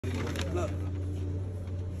Look.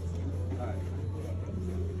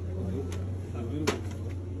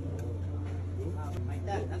 Like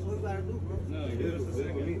that. That's what you gotta do, bro. No, that's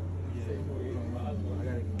exactly.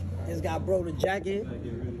 It's got bro the jacket.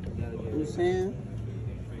 You know what I'm saying?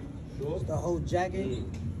 It's the whole jacket.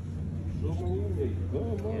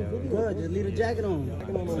 Good, just leave the jacket on.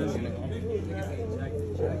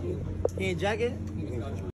 Hey, jacket?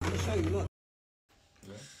 Let me show you, look.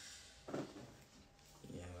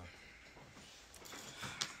 Yeah.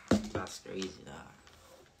 That's crazy, dog.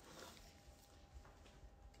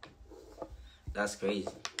 That's crazy.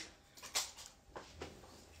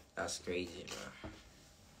 That's crazy, bro.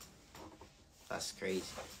 That's crazy.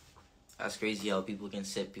 That's crazy how people can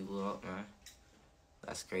set people up, man.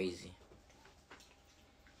 That's crazy.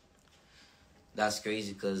 That's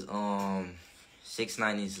crazy because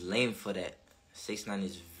 6ix9ine is lame for that. 6ix9ine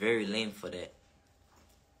is very lame for that.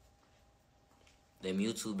 Them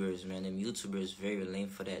YouTubers, man, them YouTubers very lame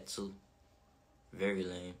for that too. Very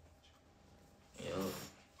lame. Yo.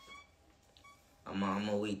 I'm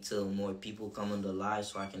gonna wait till more people come on the live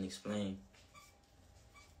so I can explain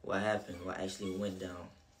what happened, what actually went down.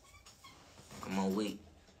 I'm gonna wait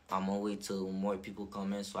till more people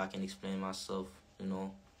come in so I can explain myself, you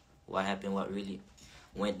know, what happened, what really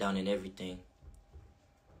went down and everything.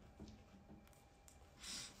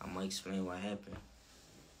 I'm gonna explain what happened.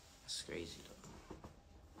 That's crazy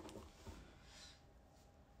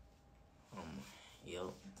though.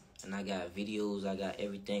 Yo. And I got videos, I got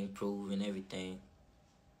everything, proof and everything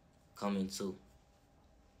coming too.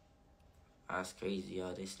 That's crazy,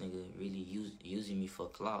 y'all. This nigga really using me for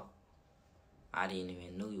clout. I didn't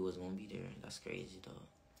even know he was gonna be there. That's crazy, though.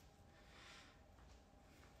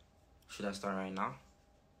 Should I start right now?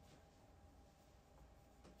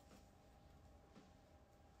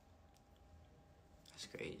 That's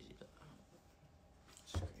crazy, though.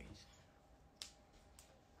 That's crazy.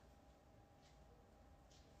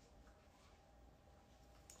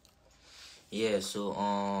 Yeah, so,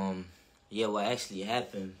 yeah, what actually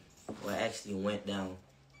happened, what actually went down.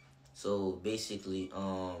 So basically,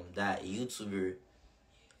 that YouTuber,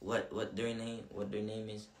 what their name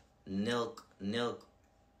is? Nilk, I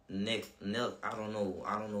don't know,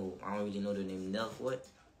 I don't really know their name. Nilk what?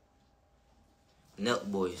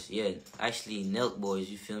 Nelk Boys, yeah, actually Nelk Boys,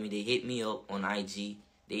 you feel me? They hit me up on IG.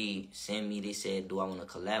 They sent me, they said, do I want to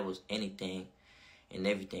collab with anything and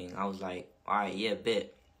everything? I was like, all right, yeah,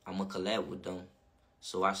 bet. I'm going to collab with them.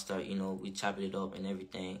 So I start, you know, we chopped it up and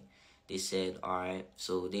everything. They said, all right.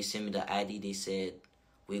 So they sent me the ID. They said,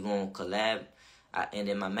 we're going to collab. And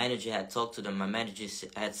then my manager had talked to them. My manager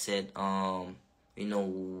had said, you know,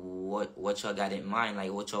 what y'all got in mind,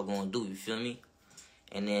 like what y'all going to do, you feel me?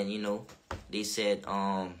 And then, you know, they said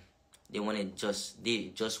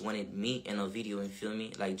they just wanted me in a video, you feel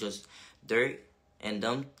me? Like just Durk and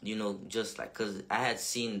them, you know, just like, cause I had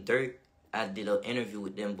seen Durk. I did an interview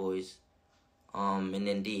with them boys. And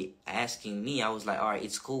then they asking me, I was like, all right,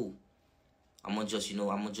 it's cool. I'm gonna just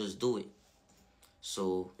do it.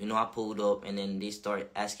 So, you know, I pulled up and then they started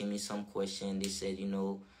asking me some question. They said, you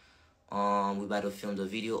know, we about to film the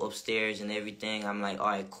video upstairs and everything. I'm like, all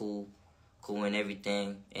right, cool and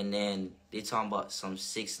everything. And then they talking about some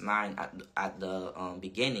 6ix9ine at the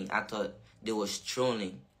beginning. I thought they was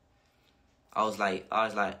trolling. I was like, all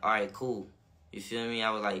right, cool. You feel me? I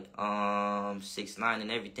was like, 6ix9ine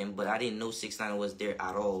and everything, but I didn't know 6ix9ine was there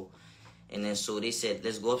at all. And then so they said,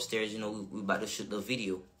 let's go upstairs. You know, we about to shoot the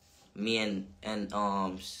video. Me and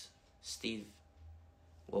Steve,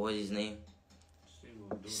 what was his name?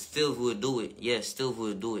 Steve would do it. Yeah, Steve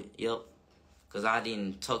would do it. Yep. Cause I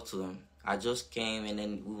didn't talk to him. I just came and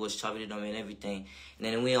then we was chopping them and everything. And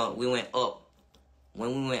then we went up.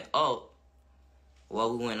 When we went up,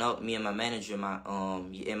 me and my manager,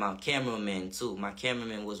 and my cameraman too. My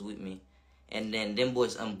cameraman was with me. And then them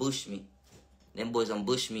boys ambushed me. I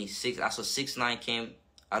saw 6ix9ine came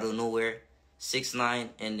out of nowhere. 6ix9ine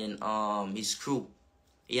and then his crew.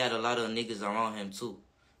 He had a lot of niggas around him too.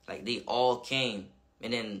 Like they all came.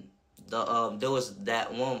 And then there was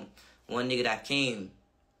that one nigga that came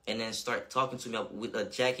and then start talking to me with a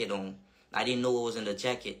jacket on. I didn't know what was in the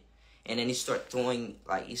jacket. And then he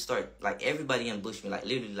everybody ambushed me, like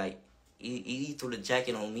literally, like he threw the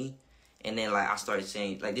jacket on me. And then like I started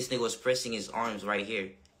saying, like this nigga was pressing his arms right here.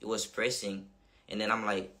 It was pressing. And then I'm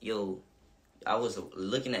like, yo, I was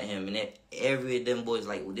looking at him and then every of them boys,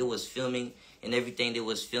 like they was filming and everything, they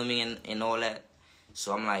was filming and all that.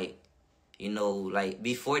 So I'm like, you know, like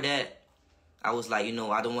before that, I was like, you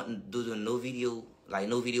know, I don't want to do no video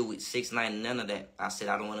with 6ix9ine, none of that. I said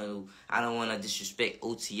I don't want to disrespect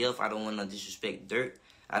OTF. I don't want to disrespect Durk.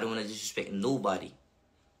 I don't want to disrespect nobody.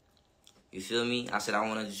 You feel me? I said I don't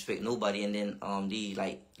want to disrespect nobody, and then they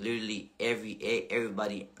like literally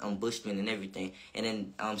everybody ambushed me and everything. And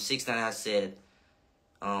then 6ix9ine I said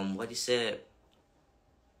what he said.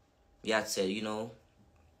 Yeah, I said, you know,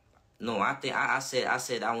 no, I think I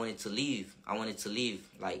said I wanted to leave. I wanted to leave.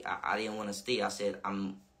 Like I didn't want to stay. I said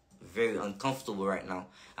I'm very uncomfortable right now.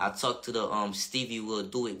 I talked to the Stevie Will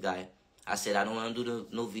Do It guy. I said I don't want to do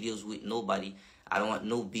no videos with nobody. I don't want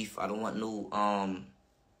no beef. I don't want no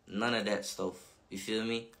none of that stuff. You feel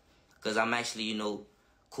me? Cause I'm actually, you know,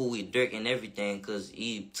 cool with Durk and everything. Cause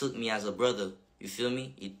he took me as a brother. You feel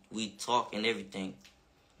me? We talk and everything.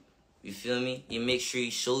 You feel me? He make sure he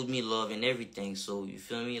showed me love and everything. So you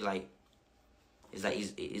feel me? Like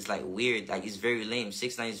it's like weird. Like it's very lame.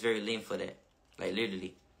 6ix9ine is very lame for that. Like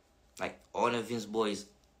literally, like all of Vince boys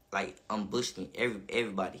like ambushed me.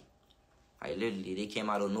 Everybody. Like literally, they came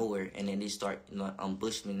out of nowhere and then they start, you know,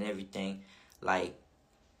 ambush me and everything. Like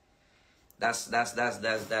that's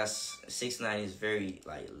 6ix9ine is very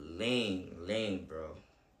like lame, bro.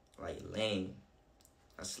 Like lame.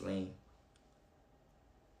 That's lame.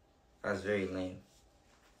 That's very lame.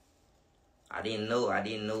 I didn't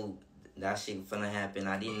know that shit finna happen.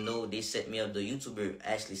 I didn't know they set me up. The YouTuber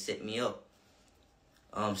actually set me up.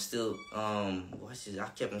 What's his? I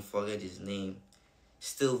kept on forgetting his name.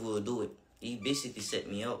 Still Will Do It. He basically set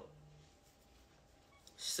me up.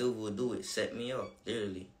 Still Will Do It. Set me up,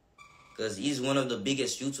 literally. Cause he's one of the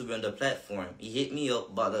biggest YouTubers on the platform. He hit me up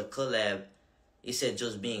about the collab. He said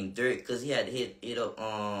just being Durk, cause he had hit up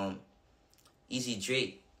Easy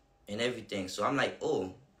Drake and everything. So I'm like,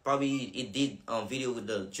 oh, probably it did video with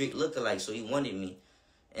the Drake lookalike, so he wanted me.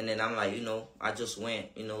 And then I'm like, you know, I just went,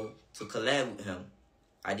 you know, to collab with him.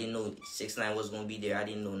 I didn't know 6ix9ine was gonna be there. I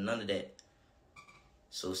didn't know none of that.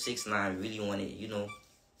 So 6ix9ine really wanted, you know,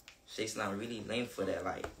 6ix9ine really lame for that.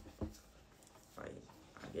 Like I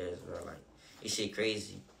guess, bro. Like this shit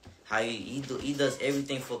crazy. How he does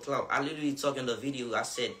everything for clout. I literally talk in the video.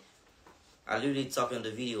 I literally talk in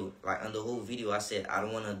the video, like on the whole video, I said I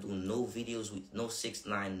don't want to do no videos with no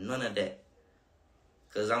 6ix9ine, none of that.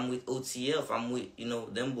 Cause I'm with OTF, I'm with, you know,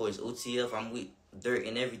 them boys, OTF, I'm with Durk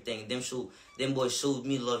and everything. Them boys showed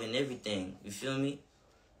me love and everything. You feel me?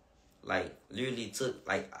 Like literally took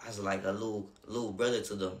like I was like a little brother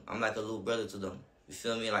to them. I'm like a little brother to them. You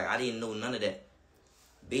feel me? Like I didn't know none of that.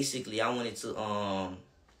 Basically, I wanted to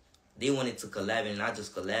they wanted to collab and I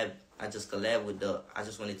just wanted to collab with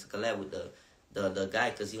the guy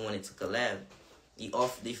because he wanted to collab. They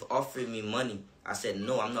offered me money. I said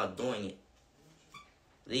no, I'm not doing it.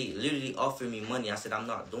 They literally offered me money. I said I'm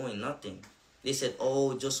not doing nothing. They said,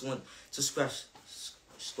 oh, just want to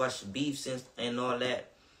squash beefs and all that.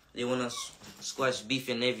 They want to squash beef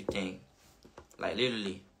and everything. Like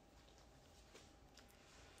literally.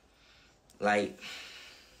 Like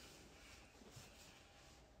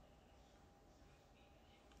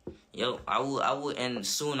yo, I will, and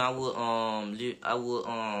soon I will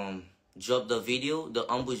drop the video, the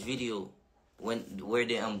ambush video, where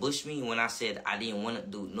they ambushed me. When I said I didn't want to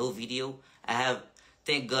do no video,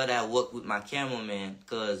 thank God I worked with my cameraman,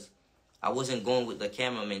 cause I wasn't going with the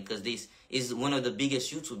cameraman, cause this is one of the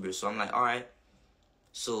biggest YouTubers. So I'm like, all right.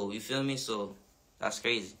 So you feel me? So that's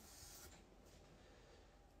crazy.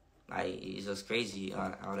 Like it's just crazy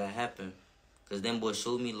how that happened, cause them boys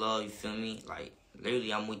showed me love. You feel me? Like.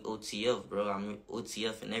 Literally, I'm with OTF, bro. I'm with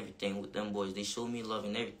OTF and everything with them boys. They show me love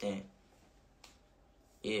and everything.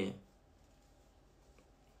 Yeah.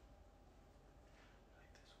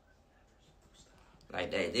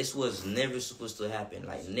 Like that. This was never supposed to happen.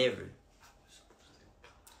 Like, never.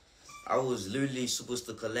 I was literally supposed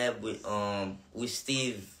to collab with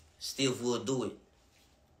Steve. Steve Will Do It.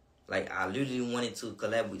 Like, I literally wanted to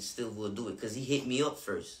collab with Steve Will Do It because he hit me up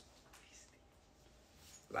first.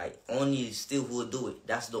 Like, only Steve Will Do It.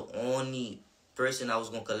 That's the only person I was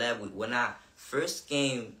going to collab with. When I first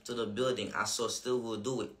came to the building, I saw Steve Will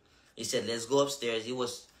Do It. He said, let's go upstairs. He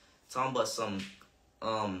was talking about some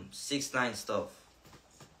 6ix9ine stuff.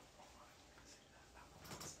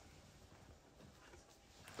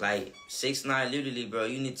 Like, 6ix9ine, literally, bro,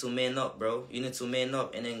 you need to man up, bro. You need to man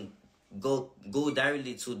up and then go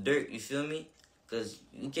directly to Durk, you feel me? Because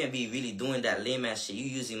you can't be really doing that lame ass shit. You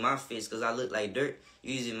using my face because I look like Durk.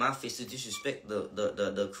 You using my face to disrespect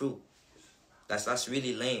the crew. That's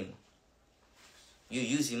really lame. You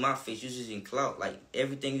using my face. You using clout. Like,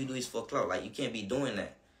 everything you do is for clout. Like, you can't be doing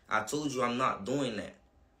that. I told you I'm not doing that.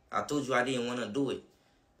 I told you I didn't want to do it.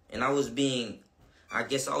 And I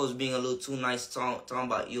guess I was being a little too nice talking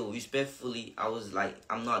about, yo, respectfully, I was like,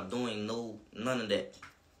 I'm not doing none of that.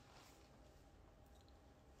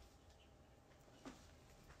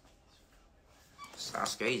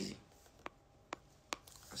 That's crazy.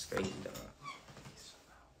 That's crazy, dog.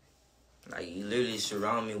 Like, you literally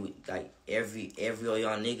surround me with, like, every of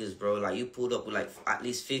y'all niggas, bro. Like, you pulled up with, like, at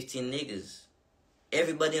least 15 niggas.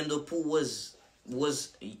 Everybody in the pool was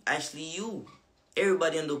actually you.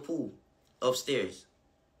 Everybody in the pool upstairs.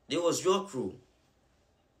 They was your crew.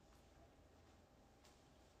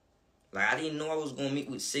 Like, I didn't know I was going to meet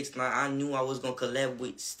with 6ix9ine. I knew I was going to collab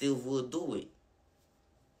with Still Would Do It.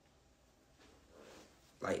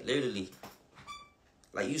 Like, literally.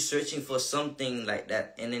 Like, you searching for something like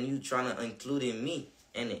that, and then you trying to include in me.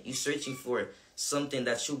 And you searching for something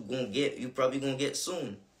that you gonna get, you probably gonna get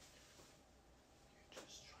soon.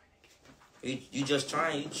 You just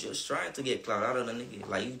trying to get clout out of the nigga.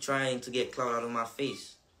 Like, you trying to get clout out of my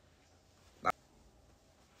face. Like,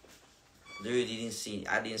 literally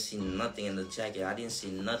I didn't see nothing in the jacket. I didn't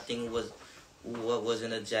see nothing what was in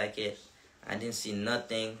the jacket. I didn't see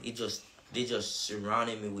nothing. They just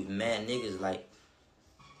surrounded me with mad niggas. Like,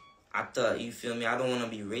 I thought, you feel me? I don't want to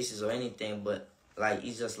be racist or anything, but, like,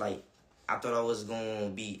 it's just, like, I thought I was going to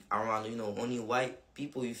be around, you know, only white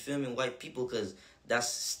people, you feel me? White people, because that's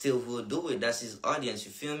Still Would Do It. That's his audience,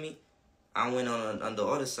 you feel me? I went on the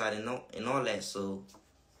other side and all that, so,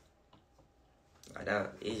 like,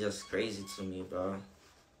 that, it's just crazy to me, bro.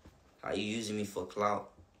 How you using me for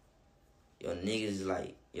clout? Your niggas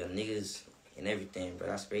and everything, bro.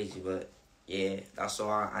 That's crazy, but, yeah, that's all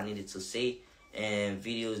I needed to say. And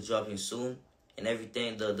videos dropping soon and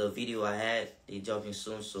everything. The video I had, they dropping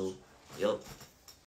soon, so yup.